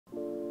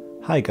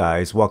Hi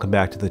guys, welcome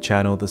back to the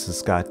channel. This is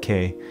Scott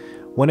K.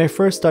 When I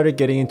first started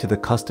getting into the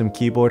custom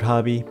keyboard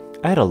hobby,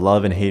 I had a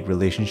love and hate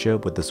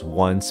relationship with this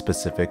one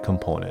specific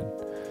component: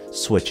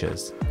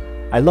 switches.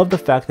 I love the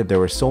fact that there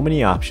were so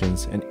many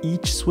options and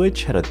each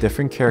switch had a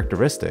different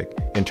characteristic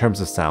in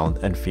terms of sound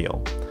and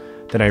feel.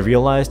 Then I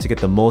realized to get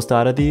the most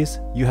out of these,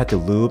 you had to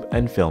lube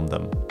and film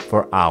them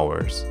for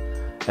hours.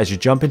 As you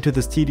jump into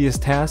this tedious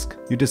task,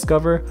 you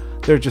discover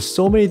there are just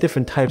so many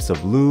different types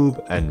of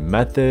lube and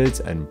methods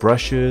and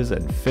brushes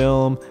and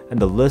film, and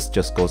the list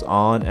just goes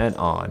on and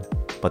on.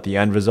 But the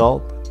end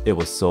result, it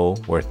was so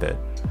worth it.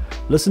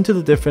 Listen to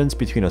the difference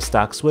between a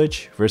stock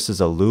switch versus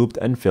a lubed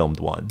and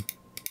filmed one.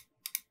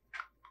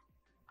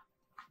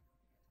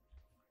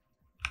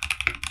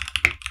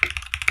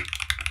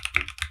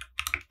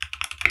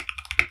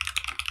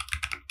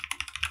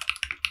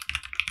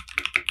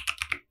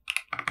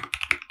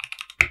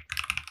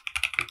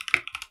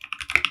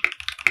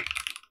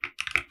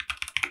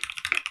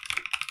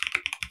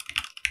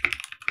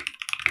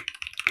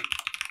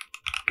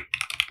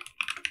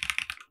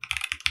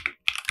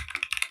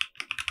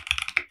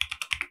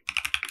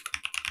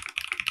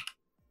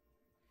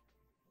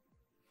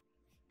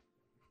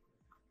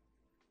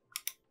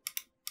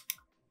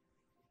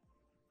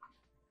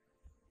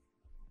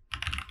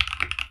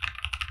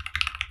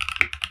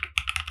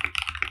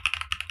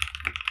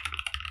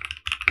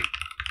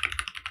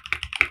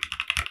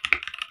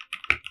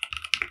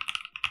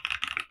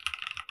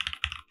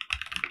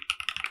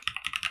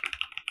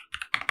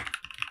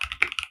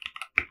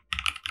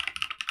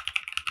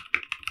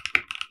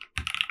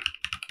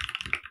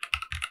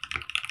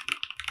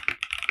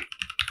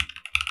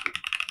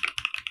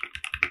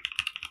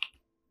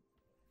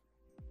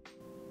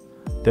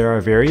 There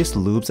are various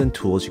lubes and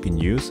tools you can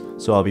use,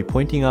 so I'll be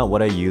pointing out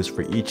what I use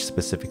for each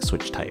specific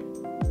switch type.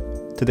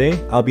 Today,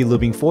 I'll be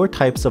lubing 4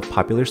 types of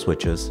popular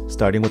switches,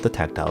 starting with the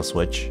tactile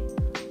switch,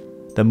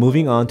 then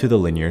moving on to the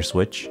linear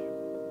switch,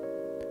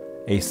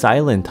 a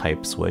silent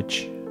type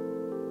switch,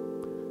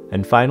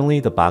 and finally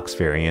the box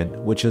variant,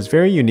 which is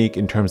very unique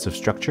in terms of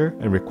structure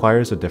and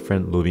requires a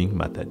different lubing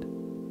method.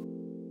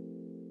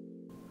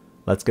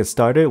 Let's get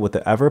started with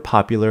the ever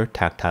popular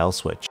tactile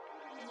switch.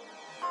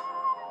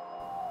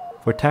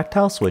 For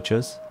tactile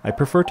switches, I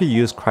prefer to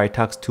use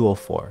Krytox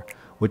 204,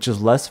 which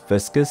is less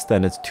viscous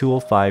than its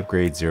 205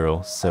 grade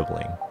 0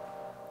 sibling.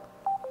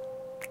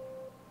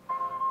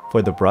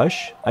 For the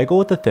brush, I go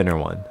with the thinner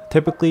one,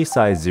 typically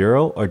size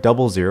 0 or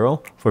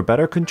 00 for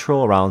better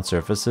control around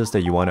surfaces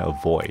that you want to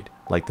avoid,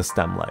 like the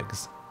stem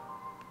legs.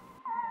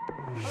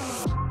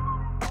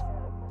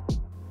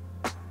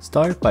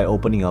 Start by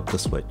opening up the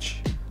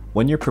switch.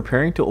 When you're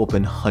preparing to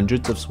open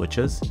hundreds of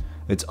switches,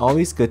 it's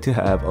always good to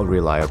have a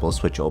reliable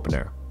switch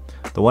opener.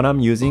 The one I'm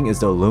using is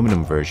the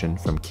aluminum version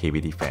from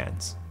KBD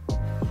Fans.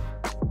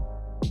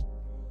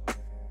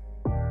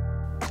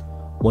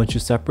 Once you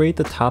separate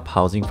the top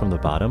housing from the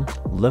bottom,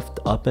 lift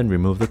up and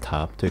remove the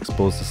top to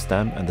expose the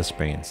stem and the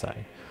spring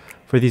inside.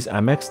 For these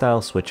MX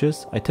style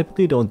switches, I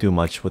typically don't do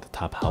much with the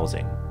top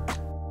housing.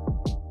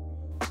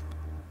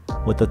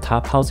 With the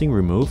top housing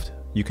removed,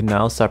 you can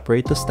now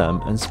separate the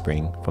stem and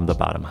spring from the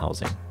bottom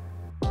housing.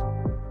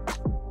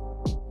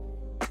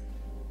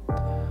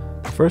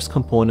 The first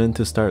component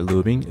to start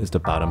lubing is the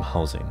bottom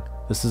housing.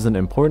 This is an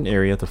important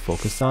area to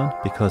focus on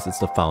because it's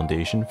the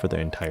foundation for the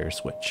entire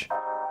switch.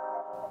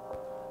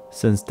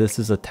 Since this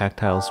is a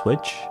tactile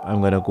switch, I'm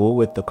going to go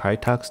with the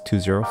Krytox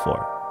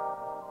 204.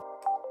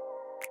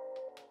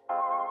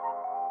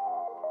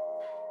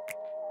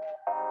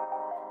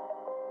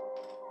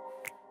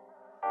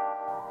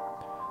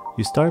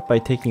 You start by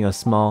taking a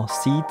small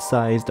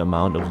seed-sized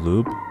amount of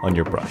lube on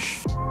your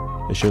brush.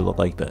 It should look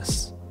like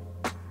this.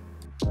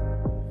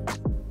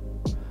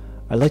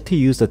 I like to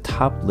use the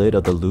top lid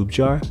of the lube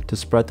jar to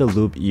spread the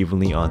lube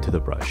evenly onto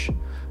the brush.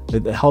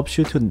 It helps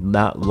you to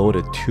not load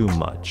it too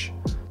much.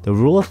 The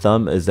rule of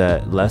thumb is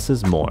that less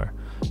is more.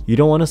 You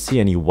don't want to see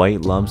any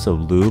white lumps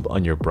of lube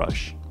on your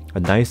brush. A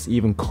nice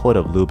even coat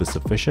of lube is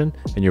sufficient,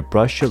 and your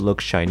brush should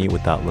look shiny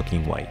without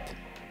looking white.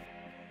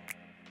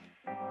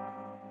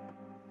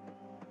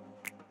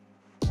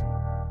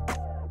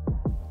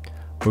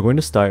 We're going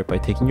to start by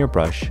taking your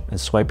brush and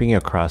swiping it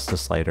across the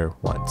slider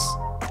once.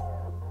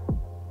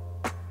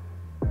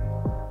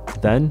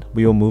 Then,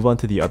 we will move on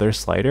to the other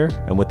slider,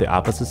 and with the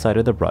opposite side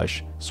of the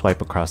brush,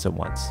 swipe across it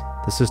once.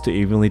 This is to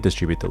evenly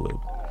distribute the lube.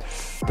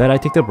 Then I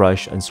take the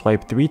brush and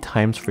swipe 3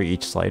 times for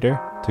each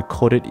slider to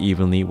coat it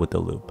evenly with the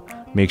lube.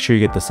 Make sure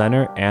you get the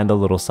center and the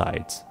little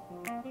sides.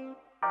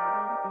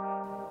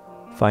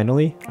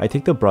 Finally, I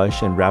take the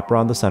brush and wrap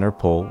around the center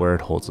pole where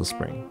it holds the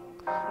spring.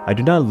 I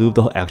do not lube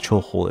the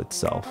actual hole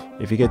itself.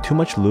 If you get too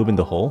much lube in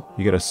the hole,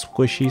 you get a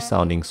squishy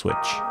sounding switch.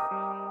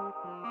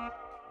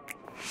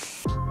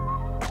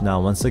 Now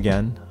once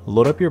again,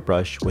 load up your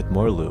brush with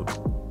more lube.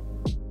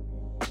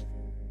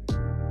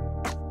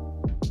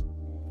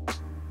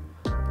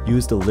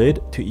 Use the lid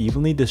to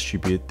evenly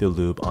distribute the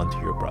lube onto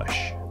your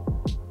brush.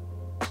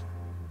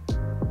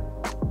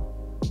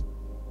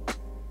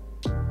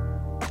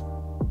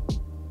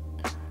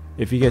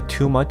 If you get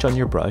too much on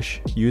your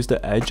brush, use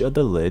the edge of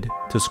the lid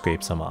to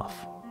scrape some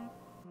off.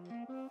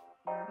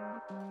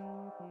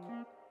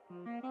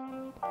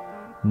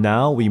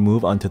 Now we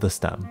move on to the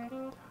stem.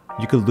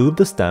 You could lube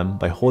the stem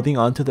by holding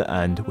onto the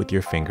end with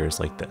your fingers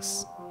like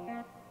this.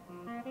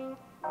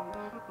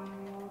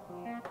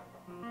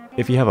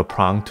 If you have a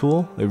prong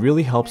tool, it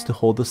really helps to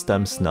hold the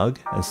stem snug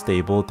and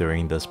stable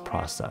during this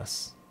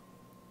process.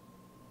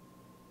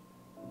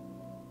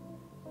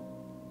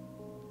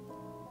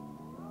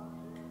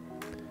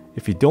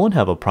 If you don't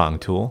have a prong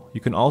tool,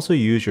 you can also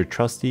use your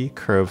trusty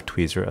curved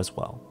tweezer as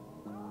well.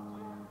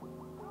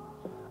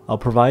 I'll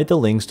provide the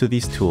links to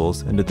these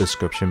tools in the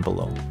description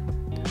below.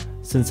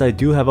 Since I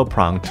do have a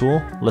prong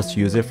tool, let's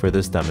use it for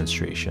this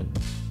demonstration.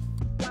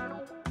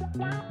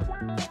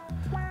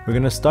 We're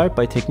going to start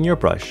by taking your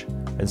brush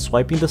and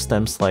swiping the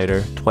stem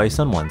slider twice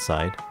on one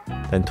side,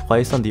 then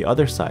twice on the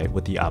other side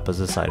with the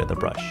opposite side of the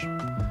brush.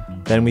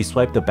 Then we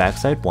swipe the back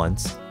side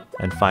once,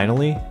 and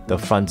finally the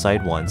front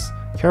side once,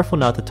 careful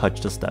not to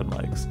touch the stem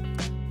legs.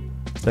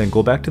 Then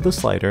go back to the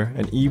slider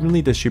and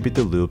evenly distribute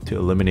the lube to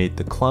eliminate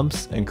the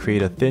clumps and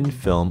create a thin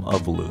film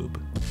of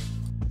lube.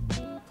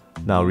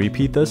 Now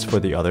repeat this for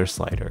the other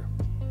slider.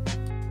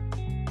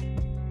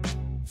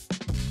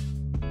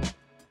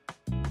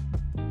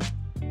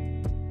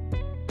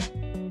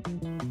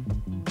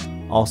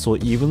 Also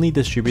evenly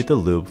distribute the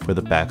lube for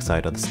the back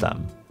side of the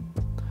stem.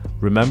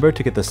 Remember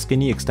to get the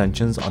skinny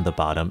extensions on the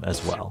bottom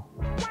as well.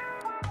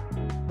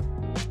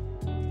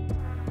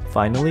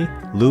 Finally,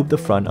 lube the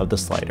front of the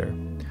slider.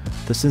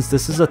 Since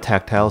this is a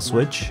tactile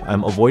switch,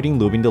 I'm avoiding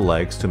lubing the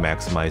legs to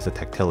maximize the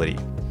tactility.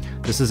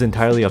 This is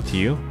entirely up to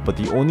you, but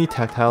the only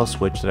tactile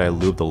switch that I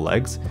lube the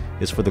legs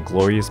is for the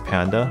Glorious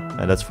Panda,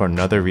 and that's for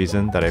another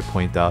reason that I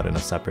point out in a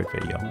separate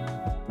video.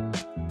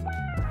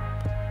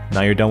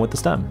 Now you're done with the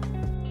stem.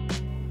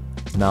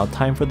 Now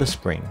time for the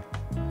spring.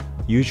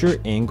 Use your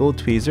angled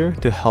tweezer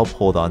to help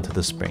hold on to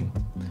the spring.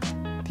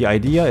 The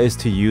idea is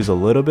to use a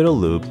little bit of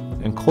lube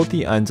and coat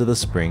the ends of the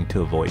spring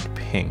to avoid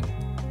ping.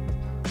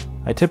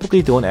 I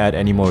typically don't add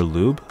any more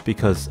lube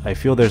because I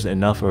feel there's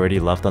enough already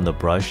left on the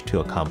brush to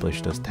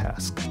accomplish this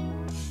task.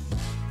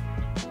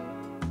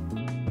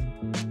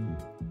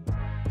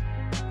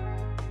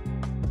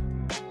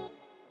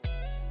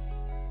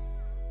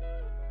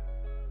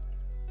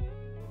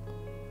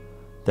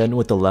 Then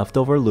with the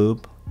leftover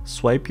lube,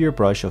 swipe your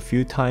brush a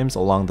few times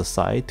along the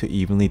side to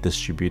evenly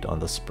distribute on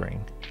the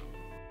spring.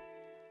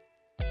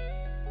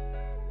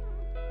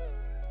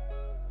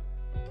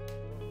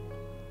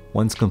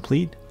 Once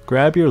complete,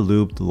 grab your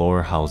lubed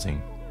lower housing.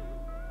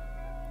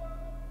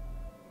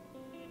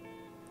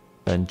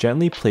 Then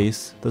gently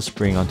place the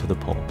spring onto the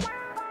pole.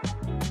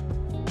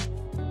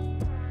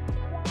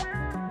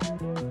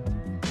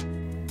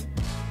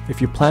 If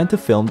you plan to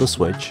film the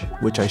switch,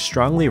 which I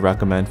strongly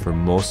recommend for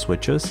most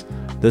switches,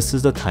 this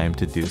is the time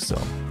to do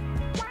so.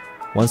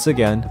 Once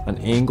again, an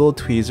angled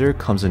tweezer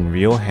comes in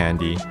real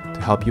handy to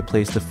help you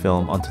place the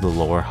film onto the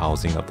lower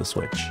housing of the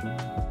switch.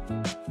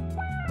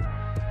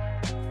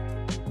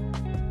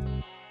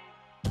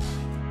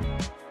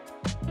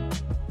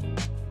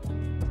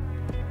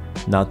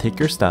 Now take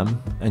your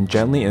stem and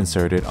gently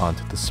insert it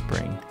onto the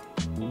spring.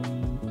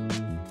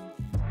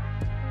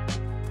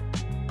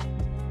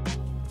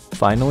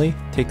 Finally,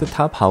 take the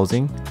top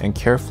housing and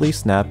carefully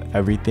snap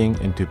everything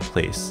into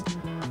place.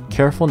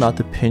 Careful not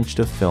to pinch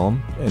the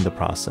film in the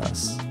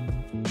process.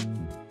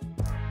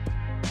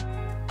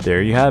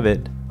 There you have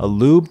it, a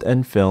lubed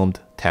and filmed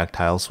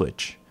tactile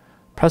switch.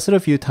 Press it a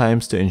few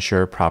times to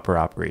ensure proper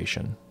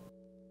operation.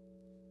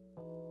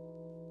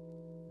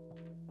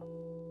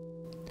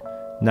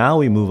 Now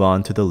we move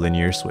on to the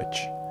linear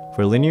switch.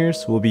 For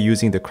linears, we'll be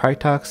using the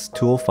Krytox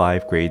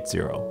 205 Grade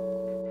 0.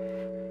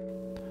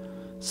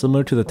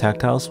 Similar to the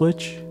tactile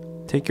switch,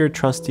 take your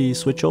trusty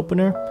switch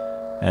opener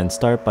and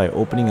start by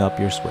opening up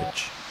your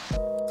switch.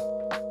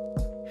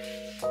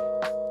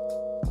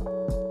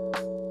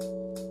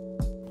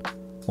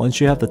 Once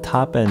you have the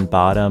top and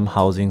bottom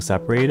housing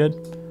separated,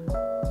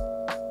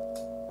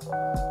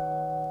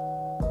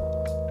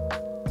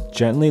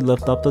 gently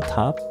lift up the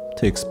top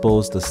to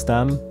expose the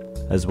stem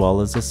as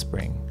well as the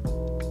spring.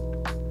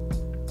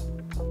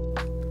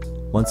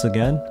 Once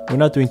again, we're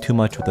not doing too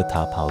much with the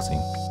top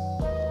housing.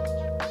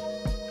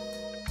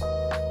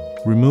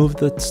 Remove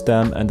the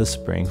stem and the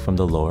spring from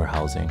the lower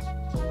housing.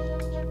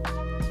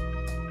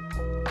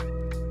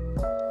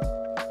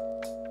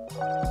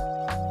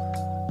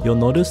 You'll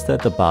notice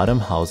that the bottom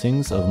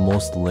housings of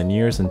most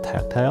linears and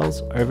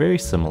tactiles are very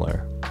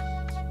similar.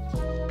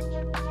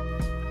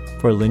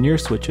 For linear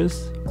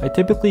switches, I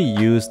typically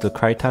use the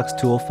Krytox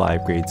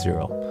 205 Grade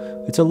 0.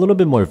 It's a little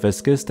bit more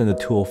viscous than the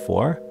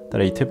 204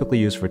 that I typically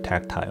use for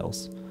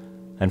tactiles.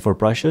 And for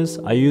brushes,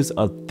 I use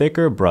a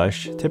thicker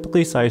brush,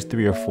 typically size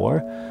 3 or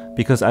 4,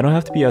 because I don't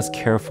have to be as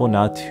careful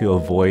not to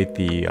avoid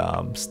the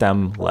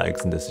stem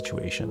legs in this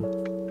situation.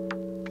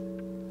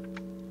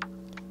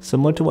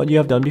 Similar to what you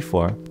have done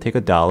before, take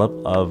a dollop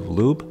of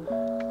lube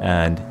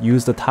and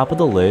use the top of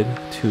the lid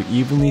to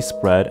evenly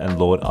spread and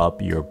load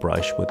up your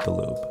brush with the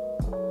lube.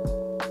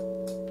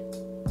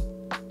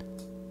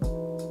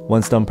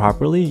 Once done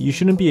properly, you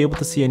shouldn't be able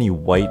to see any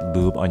white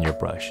lube on your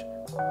brush.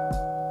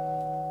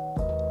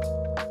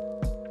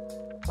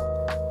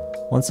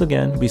 Once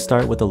again, we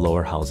start with the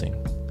lower housing.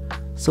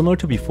 Similar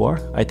to before,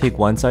 I take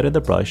one side of the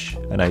brush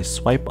and I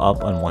swipe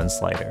up on one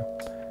slider.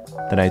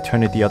 Then I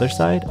turn it the other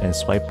side and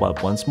swipe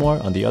up once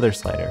more on the other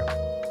slider.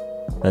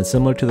 Then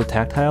similar to the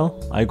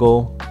tactile, I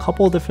go a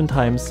couple different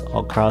times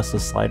across the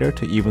slider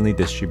to evenly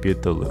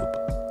distribute the lube.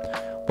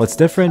 What's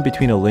different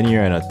between a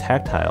linear and a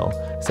tactile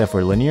is that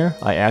for linear,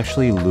 I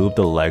actually lube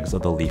the legs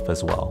of the leaf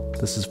as well.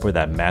 This is for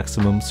that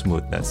maximum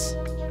smoothness.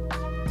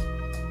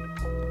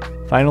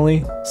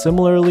 Finally,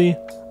 similarly,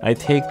 I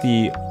take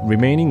the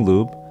remaining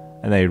lube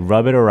and I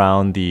rub it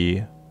around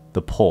the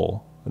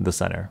pole in the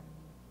center.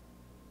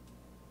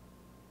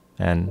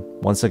 And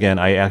once again,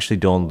 I actually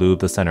don't lube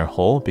the center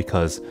hole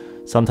because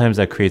sometimes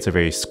that creates a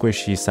very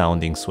squishy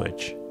sounding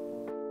switch.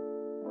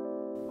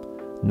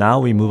 Now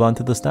we move on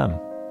to the stem.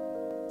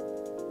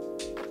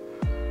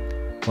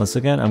 Once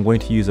again, I'm going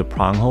to use a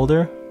prong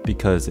holder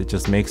because it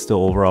just makes the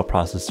overall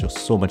process just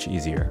so much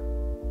easier.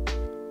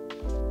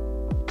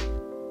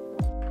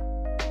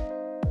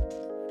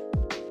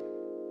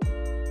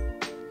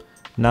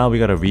 Now we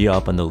gotta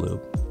re-up on the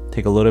lube.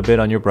 Take a little bit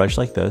on your brush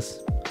like this,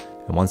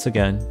 and once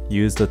again,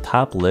 use the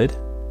top lid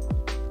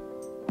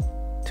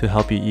to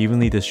help you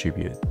evenly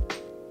distribute.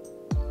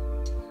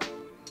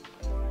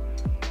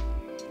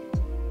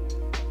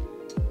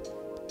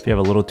 If you have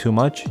a little too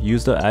much,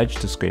 use the edge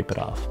to scrape it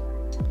off.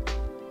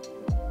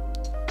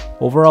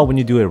 Overall, when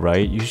you do it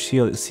right, you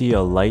should see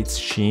a light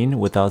sheen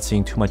without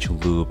seeing too much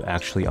lube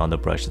actually on the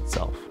brush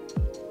itself.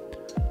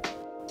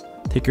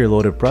 Take your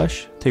loaded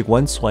brush, take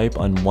one swipe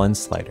on one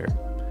slider.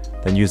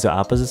 Then use the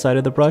opposite side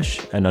of the brush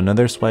and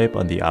another swipe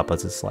on the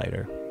opposite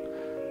slider.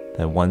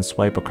 Then one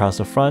swipe across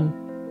the front,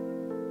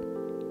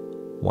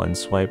 one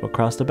swipe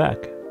across the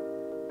back.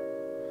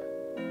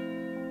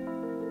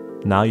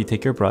 Now you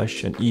take your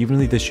brush and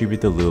evenly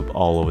distribute the lube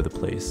all over the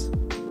place.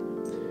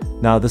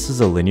 Now this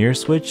is a linear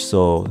switch,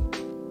 so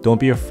don't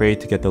be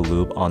afraid to get the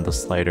lube on the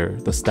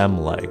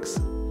stem legs.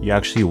 You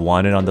actually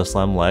want it on the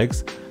stem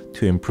legs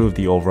to improve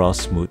the overall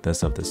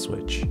smoothness of the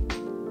switch.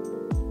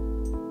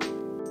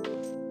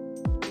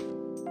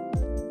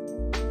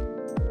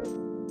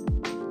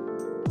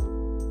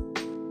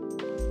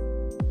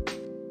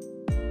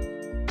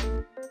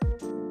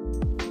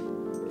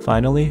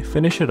 Finally,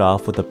 finish it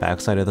off with the back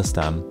side of the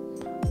stem,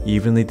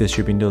 evenly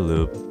distributing the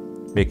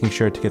lube, making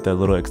sure to get the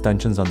little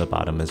extensions on the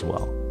bottom as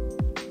well.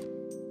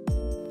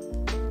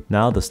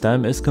 Now the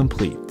stem is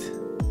complete.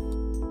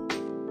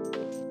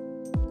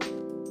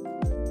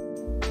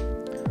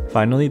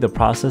 Finally, the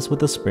process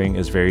with the spring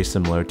is very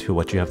similar to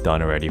what you have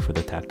done already for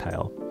the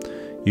tactile.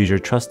 Use your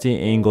trusty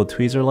angled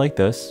tweezer like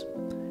this,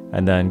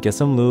 and then get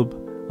some lube,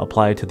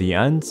 apply it to the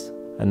ends,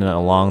 and then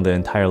along the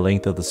entire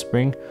length of the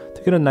spring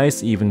to get a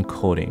nice even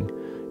coating.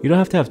 You don't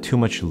have to have too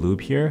much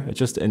lube here, it's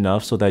just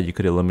enough so that you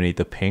could eliminate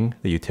the ping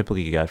that you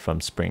typically get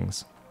from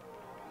springs.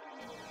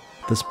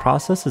 This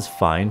process is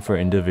fine for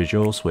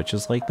individual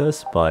switches like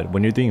this, but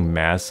when you're doing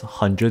mass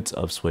hundreds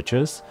of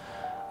switches,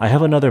 I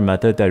have another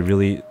method that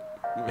really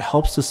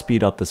helps to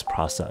speed up this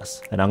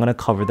process, and I'm going to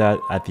cover that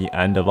at the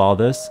end of all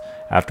this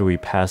after we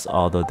pass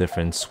all the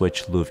different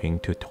switch lubing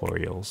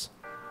tutorials.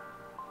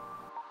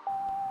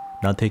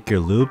 Now take your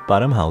lube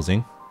bottom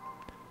housing,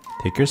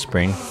 take your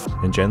spring,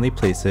 and gently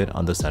place it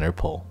on the center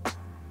pole.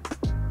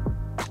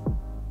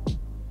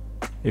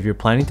 If you're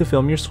planning to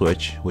film your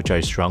switch, which I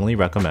strongly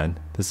recommend,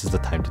 this is the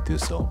time to do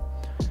so.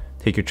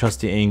 Take your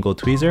trusty angled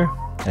tweezer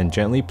and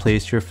gently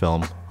place your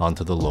film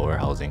onto the lower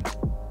housing.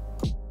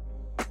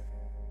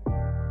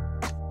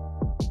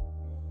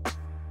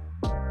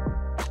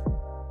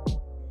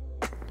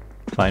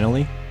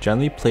 Finally,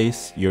 gently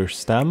place your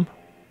stem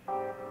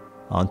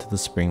onto the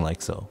spring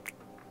like so.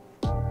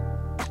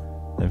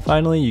 Then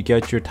finally, you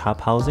get your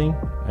top housing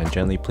and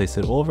gently place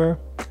it over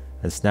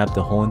and snap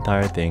the whole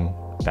entire thing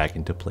back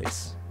into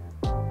place.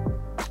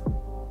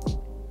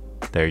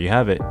 There you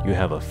have it. You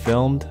have a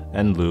filmed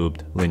and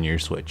lubed linear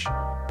switch.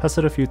 Test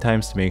it a few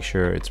times to make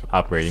sure it's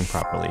operating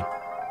properly.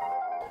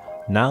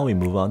 Now we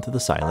move on to the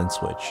silent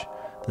switch.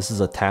 This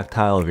is a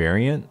tactile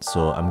variant,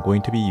 so I'm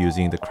going to be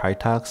using the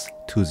Krytox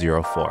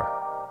 204.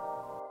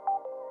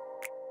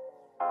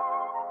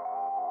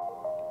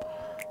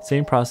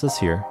 Same process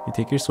here. You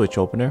take your switch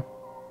opener,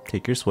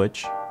 take your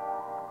switch,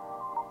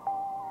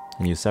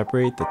 and you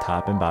separate the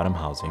top and bottom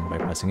housing by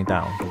pressing it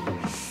down.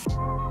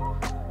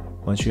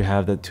 Once you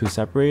have the two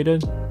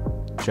separated,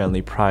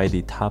 gently pry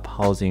the top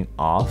housing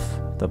off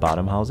the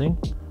bottom housing,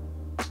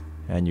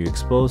 and you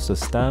expose the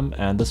stem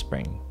and the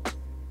spring.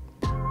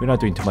 We're not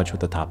doing too much with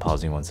the top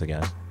housing once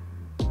again.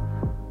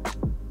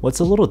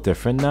 What's a little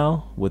different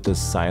now with the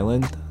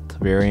silent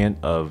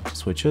variant of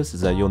switches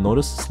is that you'll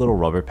notice this little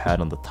rubber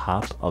pad on the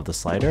top of the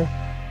slider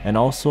and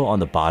also on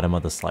the bottom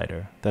of the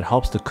slider that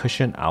helps to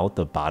cushion out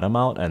the bottom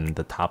out and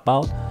the top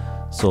out,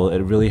 so it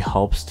really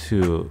helps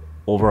to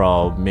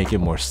overall make it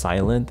more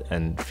silent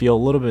and feel a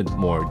little bit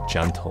more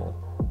gentle.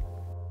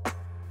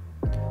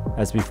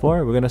 As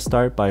before, we're going to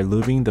start by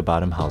lubing the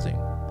bottom housing.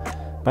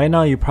 By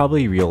now you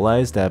probably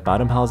realized that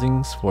bottom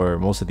housings for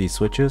most of these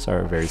switches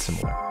are very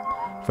similar.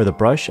 For the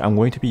brush, I'm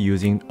going to be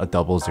using a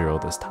 00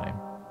 this time.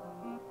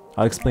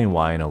 I'll explain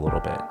why in a little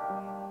bit.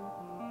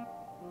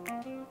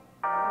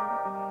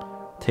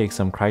 Take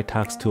some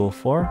Krytox Tool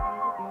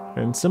 4,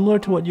 and similar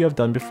to what you have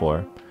done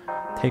before,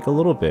 take a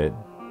little bit,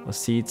 a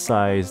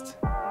seed-sized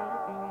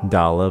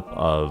dollop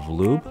of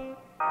lube,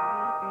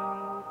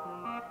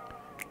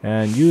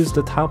 and use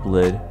the top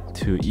lid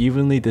to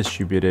evenly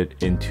distribute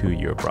it into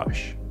your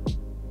brush.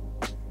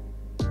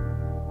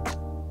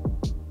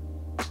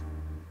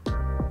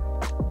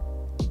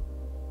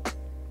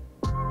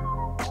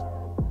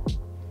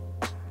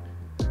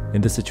 In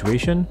this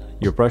situation,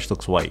 your brush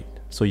looks white,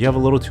 so you have a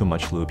little too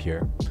much lube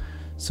here.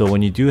 So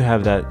when you do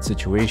have that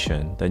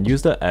situation, then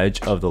use the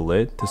edge of the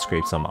lid to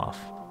scrape some off.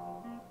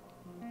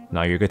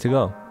 Now you're good to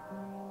go.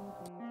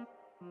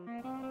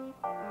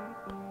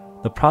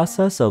 The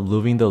process of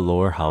lubing the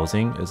lower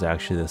housing is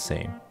actually the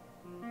same.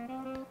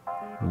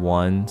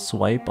 One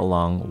swipe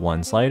along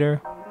one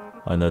slider,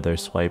 another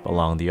swipe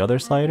along the other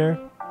slider,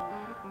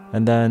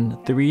 and then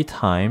 3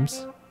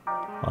 times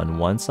on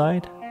one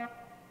side,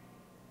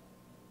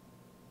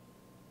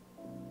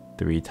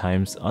 3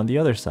 times on the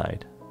other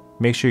side.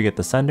 Make sure you get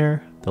the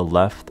center, the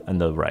left,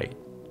 and the right.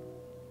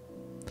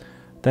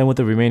 Then with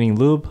the remaining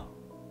lube,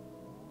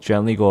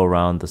 gently go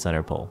around the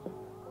center pole.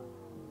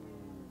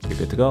 You're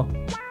good to go.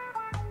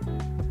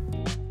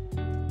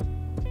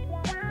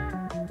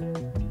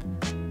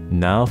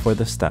 Now for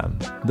the stem.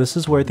 This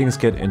is where things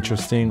get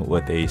interesting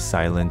with a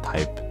silent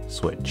type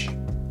switch.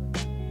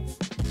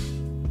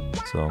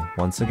 So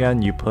once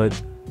again, you put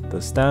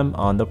the stem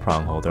on the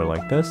prong holder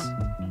like this.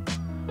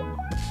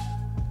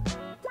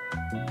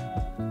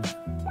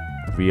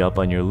 Re-up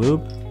on your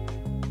lube.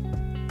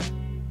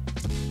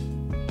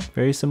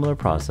 Very similar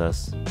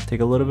process.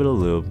 Take a little bit of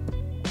lube,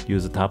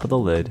 use the top of the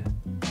lid,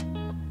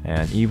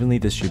 and evenly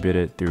distribute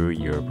it through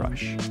your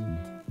brush.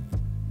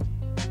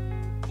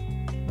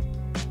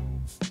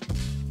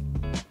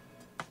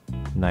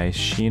 Nice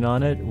sheen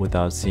on it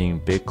without seeing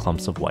big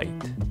clumps of white.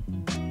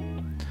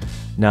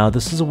 Now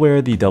this is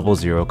where the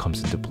 00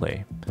 comes into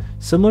play.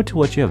 Similar to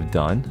what you have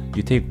done,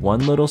 you take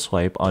one little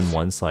swipe on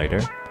one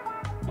slider,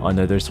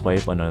 another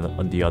swipe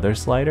on the other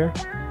slider,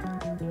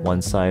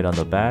 one side on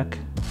the back,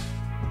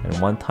 and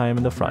one time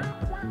in the front.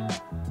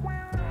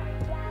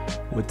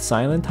 With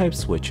silent type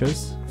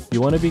switches, you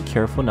want to be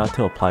careful not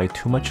to apply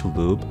too much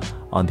lube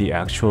on the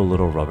actual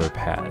little rubber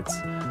pads.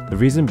 The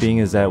reason being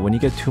is that when you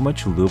get too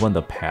much lube on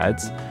the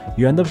pads,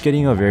 you end up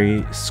getting a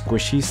very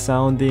squishy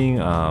sounding,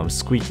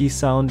 squeaky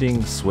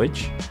sounding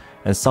switch,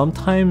 and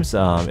sometimes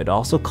it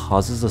also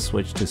causes the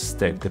switch to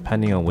stick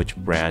depending on which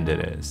brand it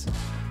is.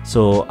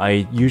 So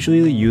I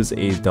usually use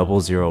a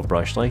 00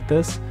 brush like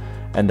this,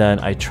 and then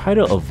I try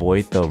to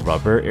avoid the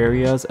rubber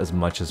areas as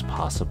much as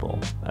possible.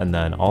 And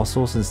then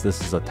also, since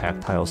this is a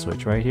tactile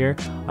switch right here,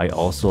 I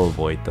also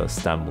avoid the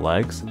stem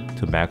legs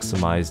to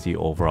maximize the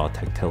overall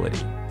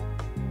tactility.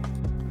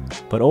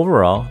 But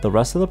overall, the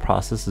rest of the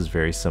process is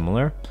very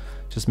similar.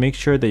 Just make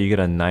sure that you get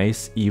a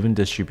nice even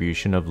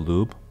distribution of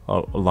lube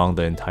along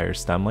the entire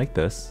stem like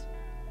this.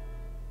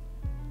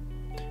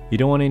 You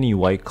don't want any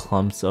white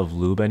clumps of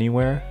lube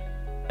anywhere.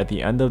 At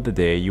the end of the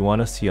day, you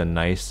want to see a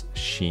nice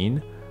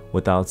sheen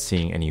without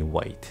seeing any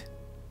white.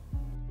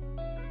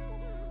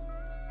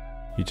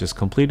 You just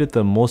completed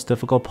the most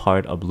difficult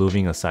part of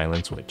lubing a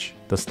silent switch,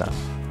 the stem.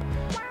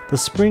 The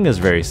spring is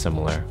very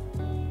similar.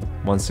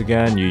 Once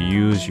again, you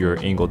use your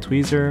angle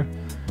tweezer,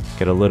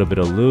 get a little bit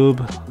of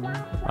lube.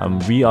 I'm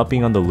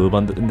re-upping on the lube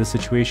in this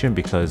situation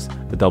because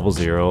the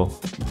 00,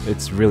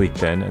 it's really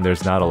thin and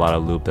there's not a lot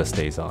of lube that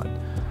stays on.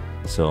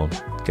 So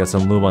get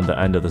some lube on the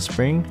end of the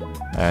spring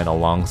and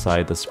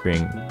alongside the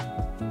spring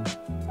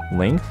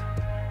length,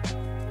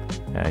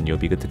 and you'll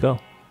be good to go.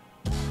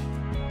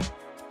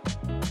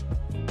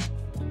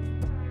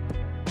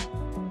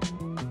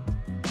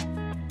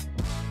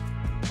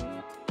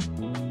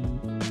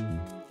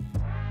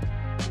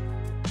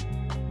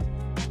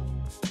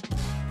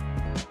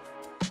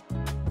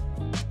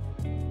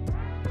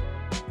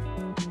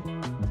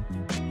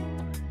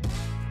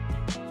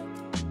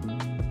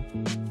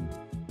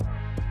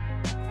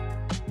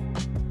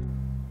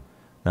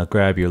 Now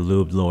grab your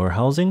lubed lower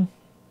housing,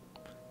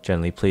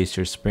 gently place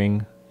your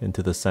spring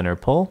into the center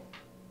pole.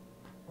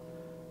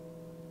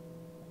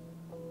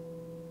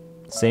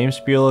 Same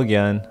spiel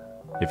again.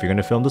 If you're going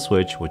to film the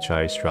switch, which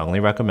I strongly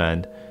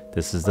recommend,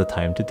 this is the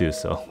time to do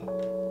so.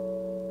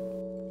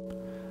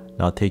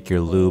 Now take your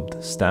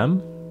lubed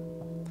stem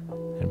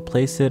and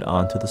place it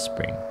onto the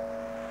spring.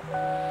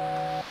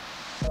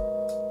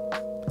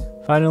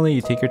 Finally,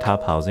 you take your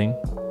top housing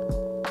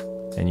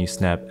and you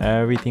snap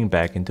everything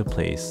back into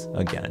place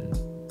again.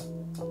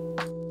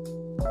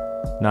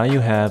 Now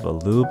you have a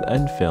lubed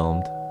and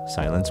filmed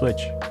silent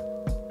switch.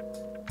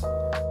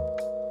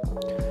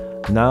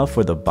 Now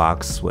for the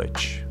box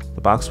switch.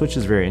 The box switch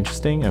is very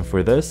interesting, and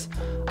for this,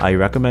 I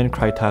recommend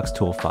Krytox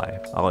Tool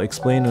 5. I'll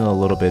explain in a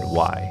little bit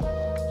why.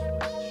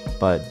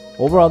 But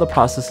overall, the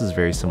process is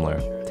very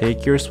similar.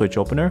 Take your switch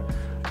opener,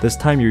 This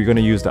time you're going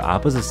to use the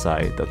opposite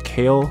side, the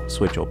Kale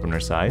switch opener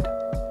side.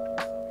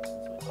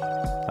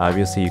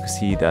 Obviously you can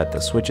see that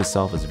the switch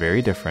itself is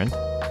very different.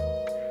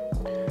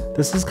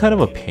 This is kind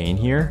of a pain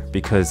here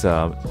because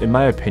in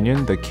my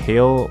opinion the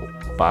Kale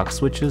box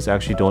switches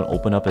actually don't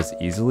open up as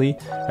easily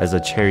as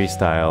a cherry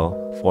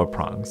style 4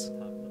 prongs.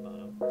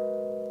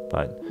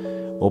 But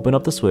open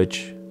up the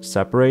switch,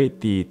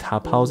 separate the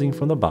top housing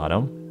from the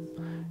bottom.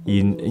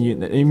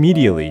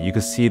 Immediately you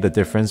can see the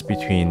difference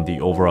between the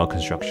overall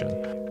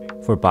construction.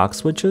 For box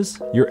switches,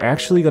 you're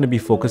actually going to be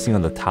focusing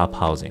on the top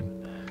housing.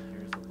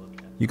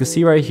 You can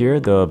see right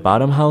here the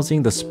bottom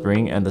housing, the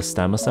spring, and the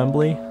stem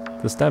assembly.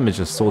 The stem is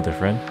just so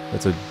different.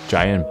 It's a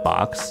giant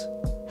box,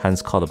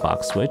 hence called a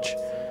box switch.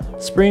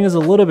 Spring is a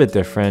little bit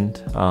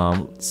different.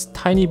 It's a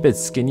tiny bit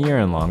skinnier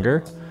and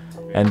longer.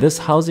 And this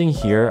housing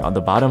here, on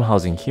the bottom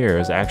housing here,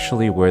 is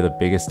actually where the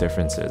biggest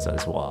difference is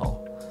as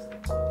well.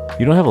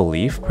 You don't have a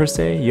leaf per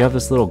se, you have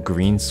this little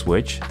green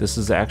switch. This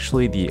is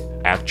actually the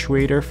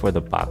actuator for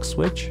the box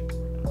switch.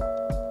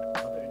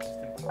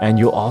 And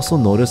you'll also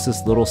notice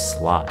this little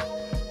slot.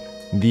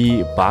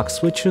 The box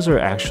switches are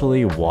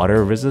actually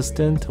water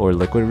resistant or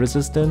liquid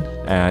resistant,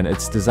 and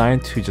it's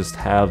designed to just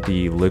have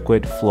the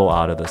liquid flow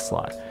out of the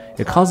slot.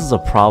 It causes a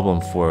problem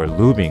for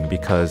lubing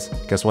because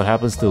guess what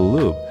happens to the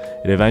lube?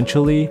 It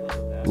eventually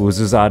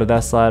oozes out of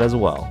that slot as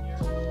well.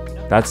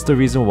 That's the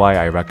reason why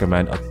I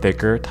recommend a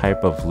thicker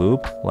type of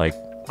lube like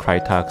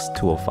Krytox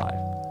 205.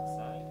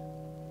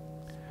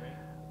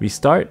 We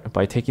start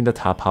by taking the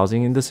top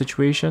housing in this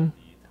situation,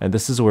 and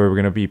this is where we're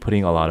going to be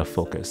putting a lot of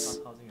focus.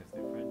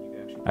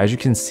 As you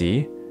can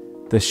see,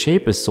 the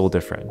shape is so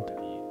different.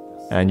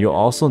 And you'll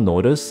also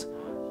notice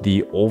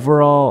the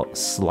overall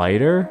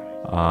slider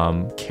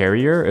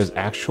carrier is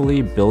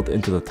actually built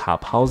into the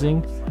top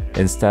housing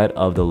instead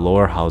of the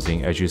lower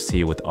housing as you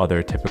see with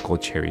other typical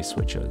cherry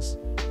switches.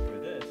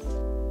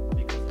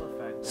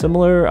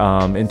 Similar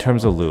in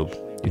terms of lube,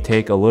 you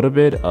take a little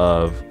bit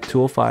of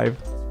 205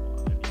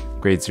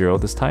 grade 0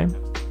 this time.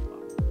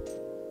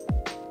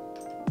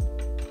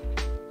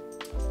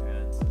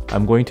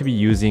 I'm going to be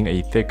using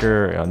a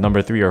thicker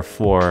number 3 or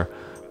 4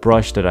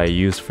 brush that I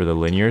use for the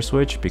linear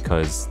switch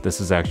because this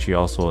is actually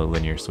also a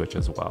linear switch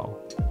as well.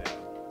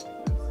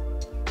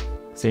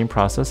 Same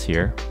process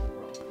here.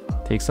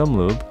 Take some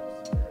lube,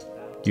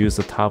 use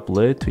the top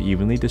lid to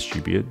evenly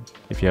distribute.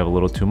 If you have a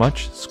little too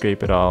much,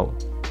 scrape it all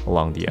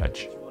along the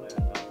edge.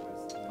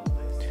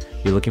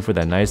 You're looking for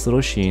that nice little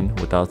sheen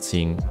without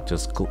seeing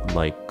just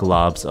like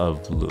globs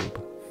of lube.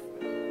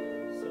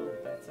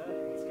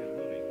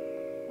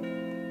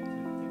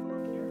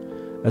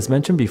 As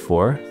mentioned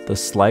before, the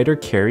slider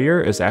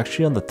carrier is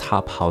actually on the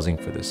top housing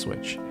for this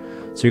switch.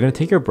 So you're going to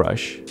take your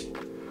brush,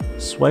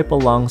 swipe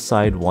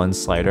alongside one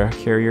slider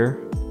carrier,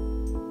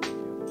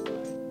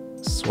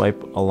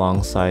 swipe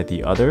alongside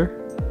the other.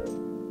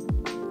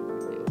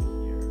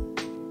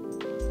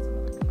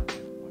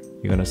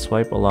 You're going to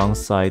swipe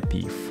alongside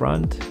the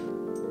front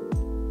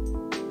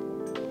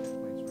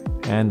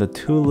and the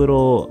 2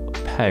 little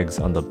pegs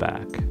on the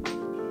back.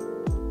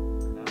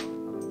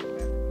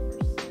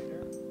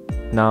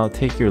 Now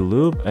take your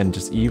lube and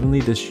just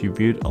evenly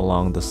distribute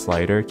along the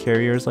slider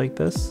carriers like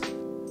this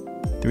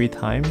 3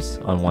 times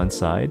on one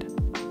side,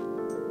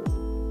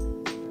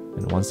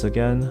 and once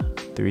again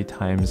 3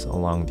 times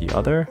along the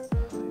other,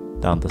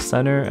 down the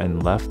center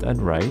and left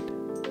and right.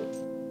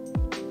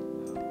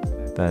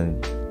 Then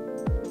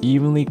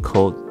evenly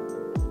coat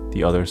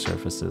the other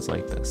surfaces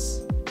like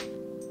this.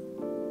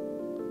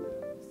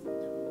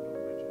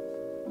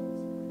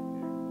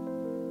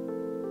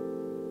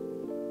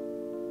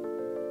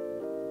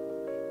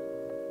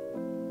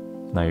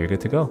 Now you're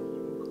good to go.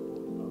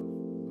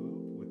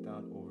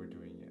 Without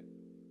overdoing it.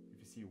 If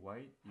you see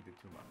white, you did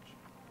too much.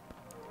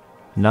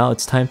 Now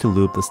it's time to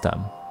lube the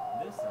stem.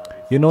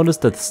 You'll notice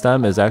that the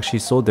stem is actually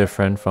so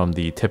different from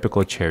the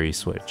typical cherry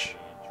switch.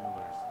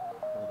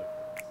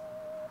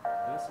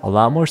 A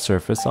lot more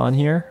surface on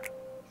here.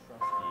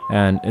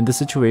 And in this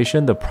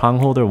situation, the prong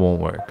holder won't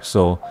work.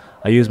 So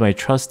I use my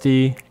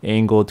trusty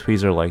angled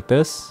tweezer like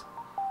this.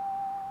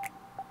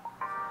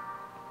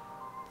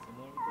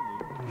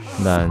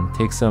 Then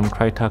take some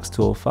Krytox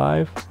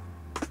 205,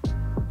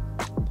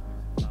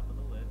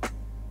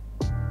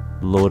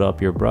 load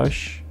up your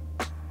brush,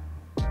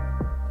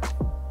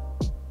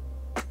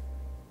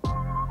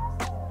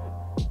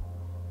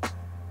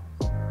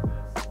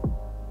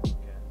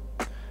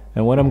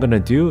 and what I'm going to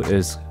do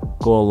is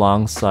go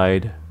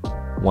alongside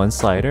one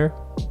slider,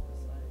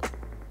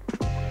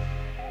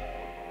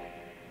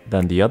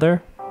 then the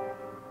other,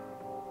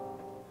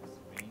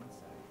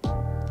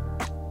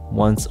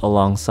 once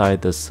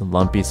alongside this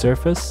lumpy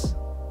surface,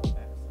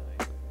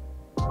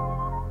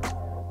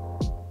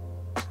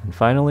 and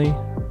finally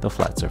the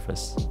flat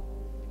surface.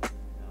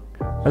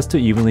 That's to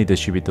evenly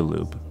distribute the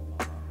lube.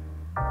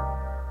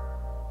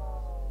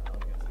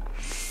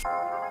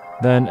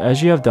 Then,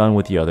 as you have done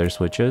with the other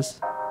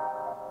switches,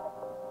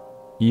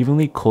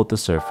 evenly coat the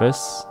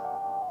surface,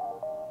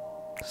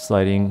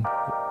 starting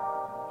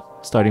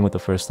with the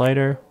first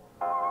slider,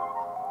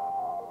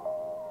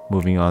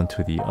 moving on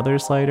to the other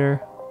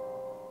slider,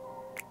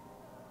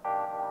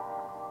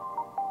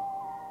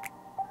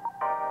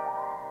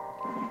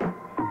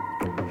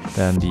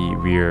 then the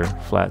rear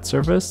flat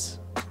surface,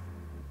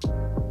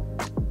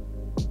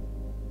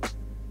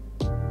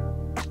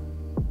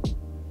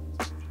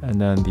 and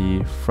then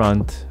the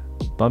front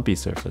bumpy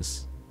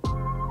surface.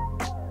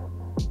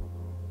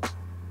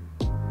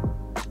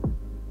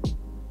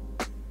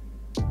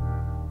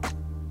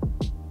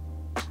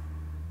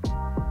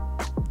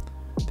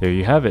 There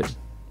you have it.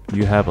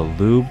 You have a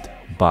lubed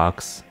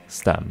box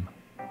stem.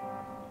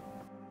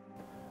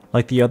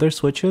 Like the other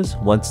switches,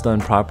 once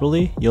done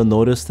properly, you'll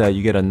notice that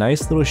you get a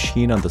nice little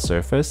sheen on the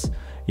surface.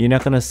 You're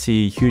not going to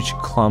see huge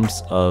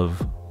clumps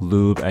of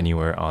lube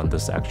anywhere on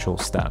this actual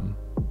stem.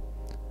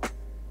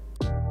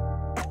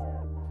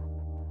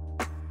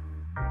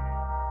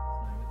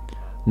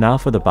 Now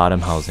for the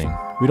bottom housing.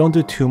 We don't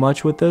do too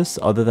much with this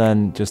other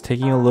than just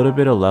taking a little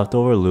bit of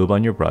leftover lube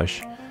on your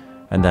brush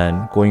and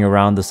then going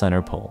around the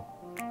center pole.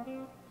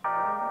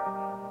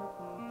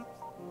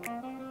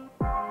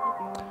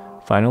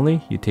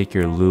 Finally, you take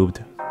your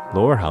lubed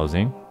lower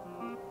housing,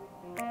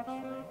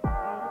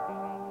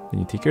 then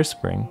you take your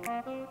spring.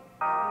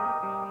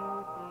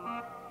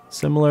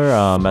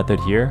 Similar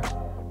method here.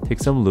 Take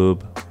some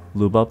lube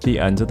up the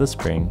ends of the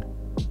spring,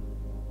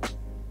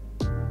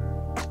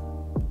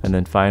 and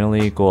then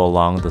finally go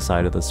along the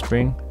side of the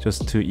spring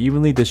just to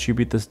evenly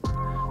distribute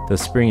the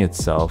spring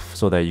itself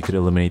so that you could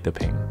eliminate the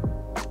ping.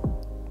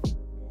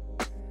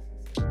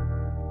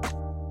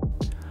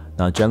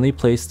 Now gently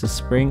place the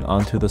spring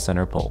onto the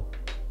center pole.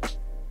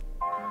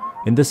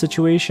 In this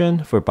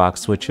situation, for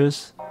box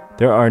switches,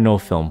 there are no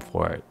film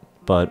for it,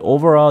 but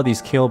overall these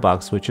KO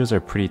box switches are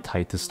pretty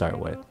tight to start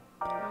with.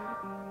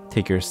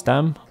 Take your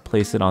stem,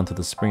 place it onto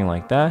the spring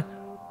like that,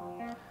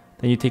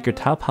 then you take your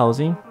top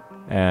housing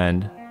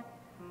and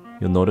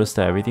you'll notice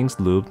that everything's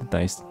lubed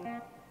nice.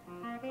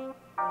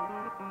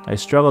 I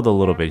struggled a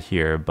little bit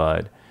here,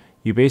 but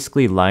you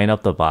basically line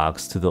up the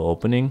box to the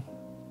opening,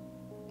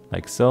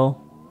 like so.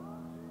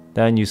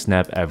 Then you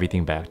snap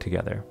everything back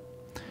together.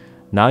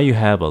 Now you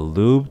have a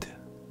lubed,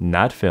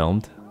 not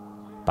filmed,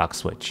 box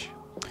switch.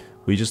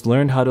 We just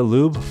learned how to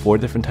lube 4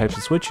 different types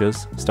of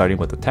switches, starting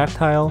with a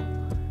tactile,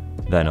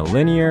 then a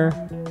linear,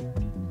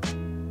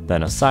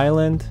 then a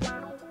silent,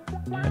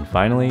 and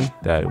finally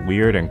that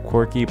weird and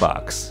quirky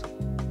box.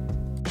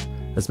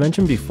 As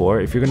mentioned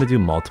before, if you're going to do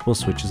multiple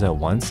switches at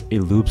once, a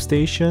lube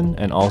station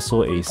and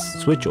also a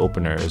switch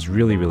opener is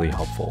really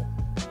helpful.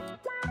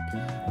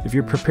 If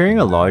you're preparing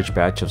a large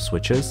batch of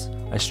switches,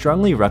 I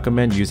strongly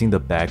recommend using the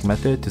bag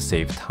method to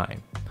save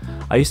time.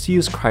 I used to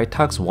use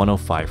Krytox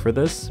 105 for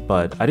this,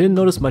 but I didn't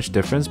notice much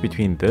difference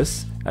between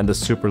this and the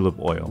Super Lube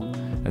oil,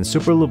 and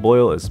Super Lube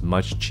oil is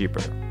much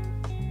cheaper.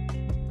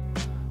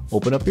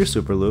 Open up your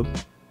Super Lube,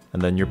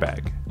 and then your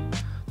bag.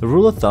 The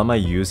rule of thumb I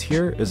use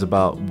here is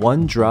about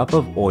 1 drop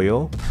of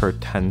oil per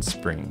 10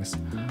 springs.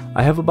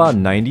 I have about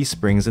 90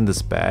 springs in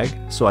this bag,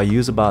 so I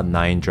use about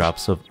 9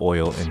 drops of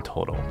oil in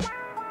total.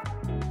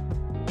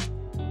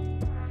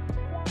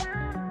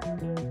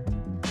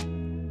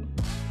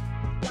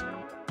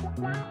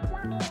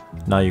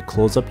 Now you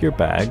close up your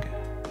bag,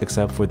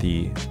 except for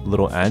the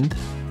little end.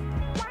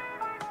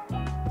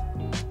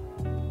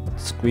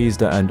 Squeeze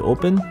the end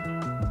open,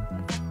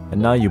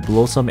 and now you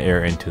blow some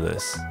air into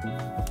this.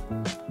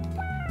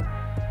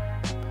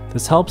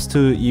 This helps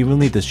to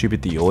evenly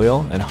distribute the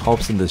oil and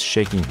helps in this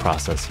shaking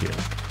process here.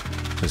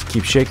 Just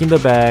keep shaking the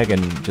bag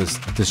and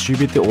just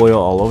distribute the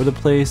oil all over the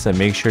place and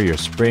make sure your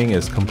spring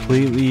is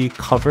completely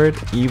covered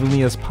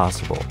evenly as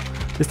possible.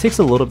 This takes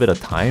a little bit of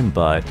time,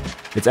 but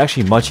it's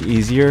actually much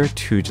easier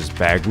to just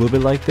bag lube it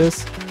like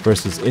this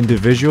versus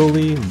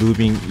individually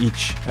lubing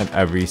each and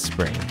every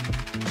spring.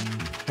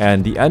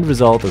 And the end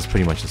result is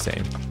pretty much the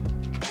same.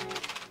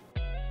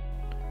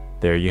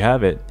 There you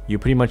have it. You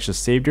pretty much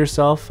just saved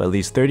yourself at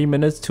least 30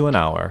 minutes to an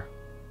hour.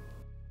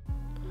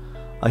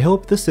 I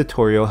hope this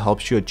tutorial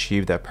helps you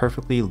achieve that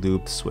perfectly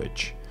lubed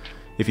switch.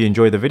 If you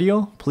enjoyed the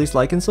video, please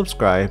like and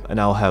subscribe, and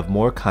I'll have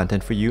more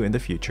content for you in the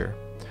future.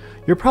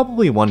 You're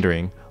probably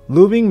wondering,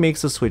 lubing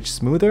makes the switch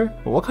smoother,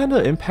 but what kind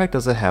of impact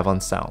does it have on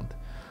sound?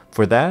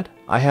 For that,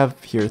 I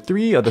have here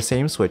 3 of the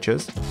same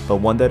switches, but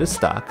one that is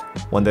stock,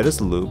 one that is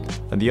lubed,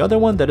 and the other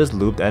one that is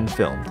lubed and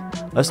filmed.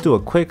 Let's do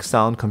a quick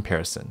sound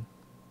comparison.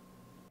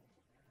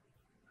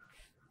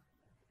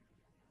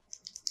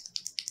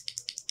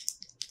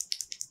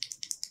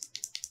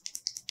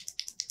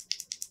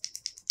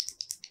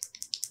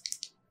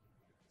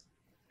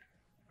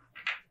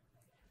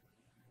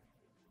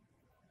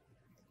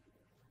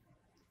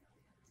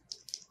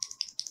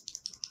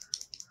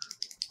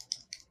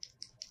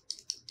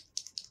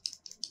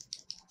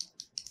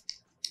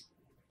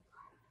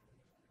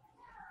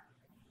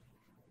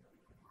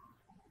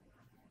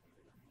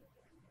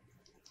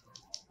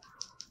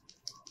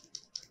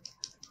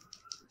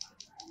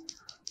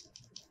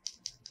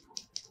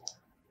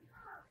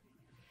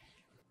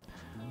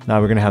 Now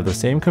we're going to have the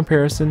same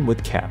comparison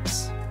with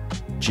caps.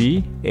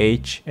 G,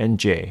 H, and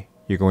J.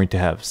 You're going to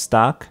have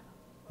stock,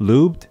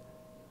 lubed,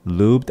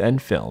 lubed, and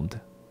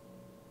filmed.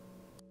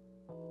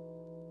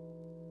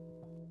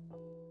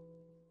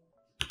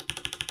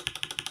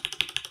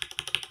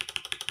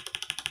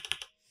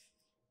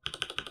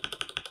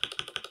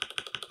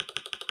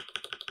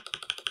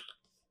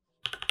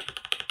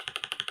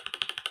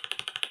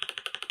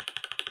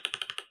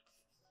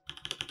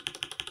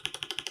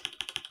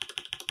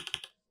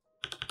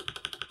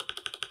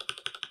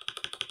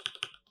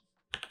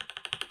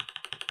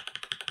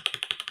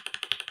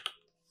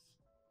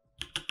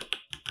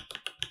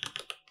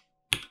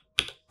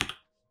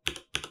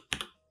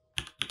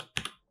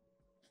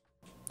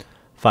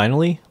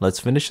 Finally, let's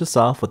finish this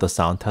off with a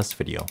sound test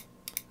video.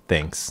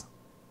 Thanks.